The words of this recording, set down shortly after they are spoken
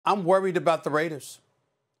I'm worried about the Raiders.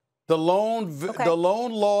 The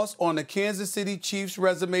lone loss on the Kansas City Chiefs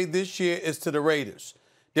resume this year is to the Raiders.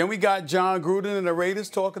 Then we got John Gruden and the Raiders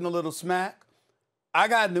talking a little smack. I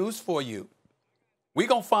got news for you. We're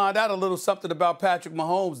going to find out a little something about Patrick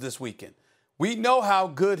Mahomes this weekend. We know how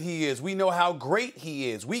good he is. We know how great he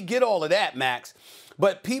is. We get all of that, Max.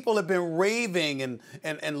 But people have been raving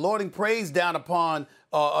and lording praise down upon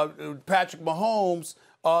Patrick Mahomes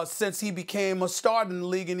since he became a starter in the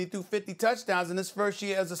league and he threw 50 touchdowns in his first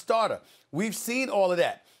year as a starter. We've seen all of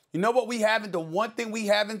that. You know what we haven't? The one thing we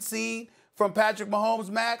haven't seen from Patrick Mahomes,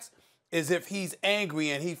 Max, is if he's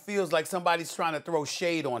angry and he feels like somebody's trying to throw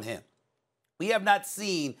shade on him. We have not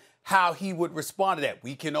seen how he would respond to that.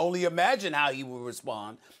 We can only imagine how he would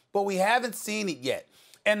respond, but we haven't seen it yet.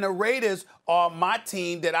 And the Raiders are my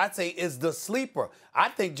team that I say is the sleeper. I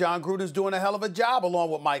think John Gruden's doing a hell of a job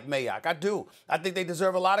along with Mike Mayock. I do. I think they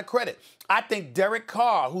deserve a lot of credit. I think Derek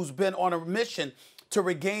Carr, who's been on a mission to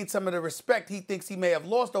regain some of the respect he thinks he may have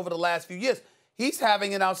lost over the last few years, he's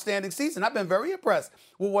having an outstanding season. I've been very impressed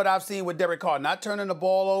with what I've seen with Derek Carr, not turning the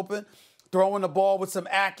ball open, throwing the ball with some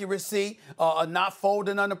accuracy, not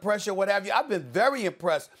folding under pressure, what have you. I've been very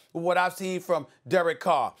impressed with what I've seen from Derek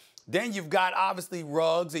Carr. Then you've got, obviously,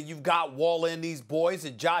 Ruggs, and you've got Waller and these boys,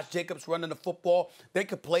 and Josh Jacobs running the football. They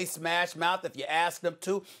could play smash mouth if you ask them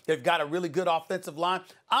to. They've got a really good offensive line.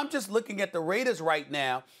 I'm just looking at the Raiders right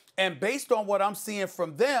now, and based on what I'm seeing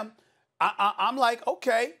from them, I'm like,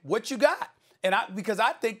 okay, what you got? And because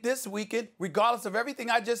I think this weekend, regardless of everything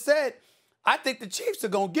I just said, I think the Chiefs are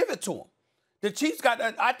going to give it to them.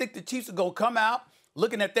 I think the Chiefs are going to come out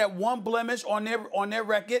looking at that one blemish on their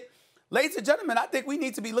record. Ladies and gentlemen, I think we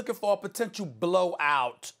need to be looking for a potential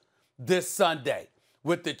blowout this Sunday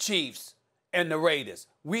with the Chiefs and the Raiders.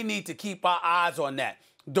 We need to keep our eyes on that.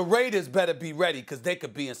 The Raiders better be ready because they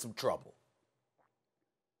could be in some trouble.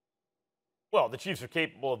 Well, the Chiefs are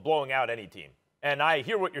capable of blowing out any team. And I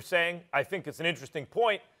hear what you're saying. I think it's an interesting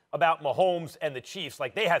point about Mahomes and the Chiefs.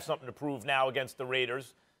 Like, they have something to prove now against the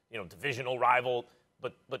Raiders, divisional rival.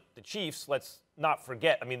 But the Chiefs, let's not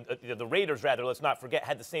forget, the Raiders, rather, let's not forget,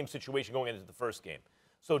 had the same situation going into the first game.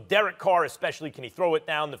 So Derek Carr especially, can he throw it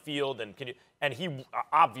down the field? And he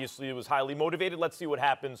obviously was highly motivated. Let's see what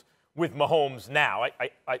happens with Mahomes now.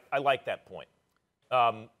 I like that point.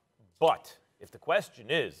 But if the question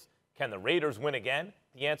is, can the Raiders win again?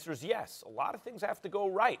 The answer is yes. A lot of things have to go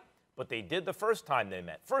right, but they did the first time they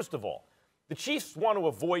met. First of all, the Chiefs want to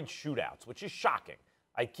avoid shootouts, which is shocking.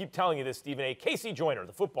 I keep telling you this, Stephen A. Casey Joyner,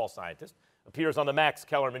 the football scientist, appears on the Max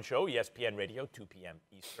Kellerman Show, ESPN Radio, 2 p.m.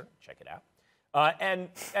 Eastern. Check it out.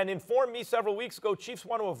 And informed me several weeks ago, Chiefs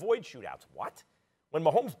want to avoid shootouts. What? When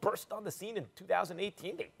Mahomes burst on the scene in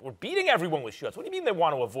 2018, they were beating everyone with shootouts. What do you mean they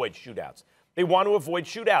want to avoid shootouts? They want to avoid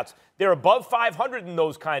shootouts. They're above 500 in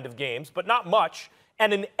those kind of games, but not much.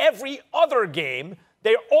 And in every other game,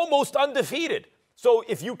 they're almost undefeated. So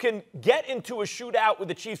if you can get into a shootout with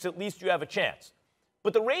the Chiefs, at least you have a chance.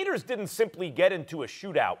 But the Raiders didn't simply get into a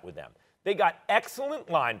shootout with them. They got excellent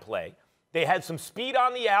line play. They had some speed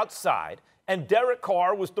on the outside, and Derek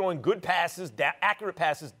Carr was throwing good passes, accurate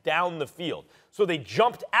passes down the field. So they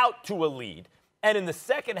jumped out to a lead. And in the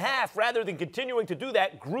second half, rather than continuing to do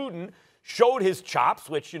that, Gruden showed his chops,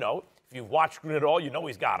 which, if you've watched Gruden at all, you know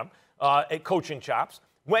he's got them, at coaching chops.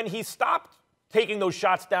 When he stopped taking those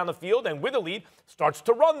shots down the field and with a lead, starts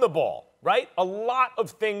to run the ball, right? A lot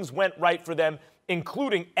of things went right for them,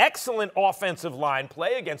 including excellent offensive line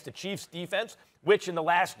play against the Chiefs defense, which in the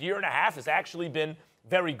last year and a half has actually been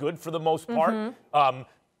very good for the most part.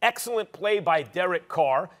 Excellent play by Derek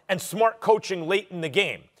Carr and smart coaching late in the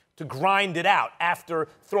game to grind it out after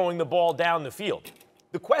throwing the ball down the field.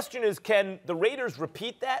 The question is, can the Raiders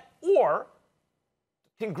repeat that, or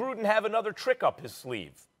can Gruden have another trick up his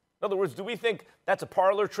sleeve? In other words, do we think that's a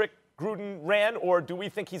parlor trick Gruden ran, or do we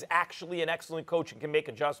think he's actually an excellent coach and can make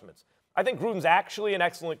adjustments? I think Gruden's actually an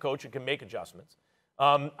excellent coach and can make adjustments.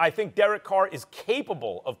 I think Derek Carr is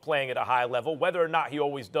capable of playing at a high level. Whether or not he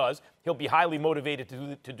always does, he'll be highly motivated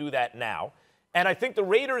to do that now. And I think the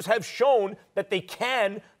Raiders have shown that they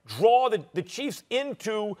can draw the Chiefs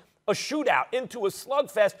into a shootout, into a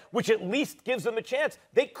slugfest, which at least gives them a chance.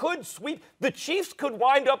 They could sweep. The Chiefs could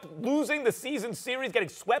wind up losing the season series, getting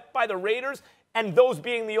swept by the Raiders, and those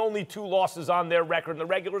being the only 2 losses on their record in the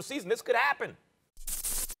regular season. This could happen.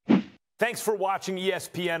 Thanks for watching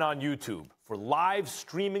ESPN on YouTube. For live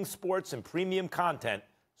streaming sports and premium content,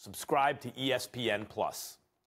 subscribe to ESPN+.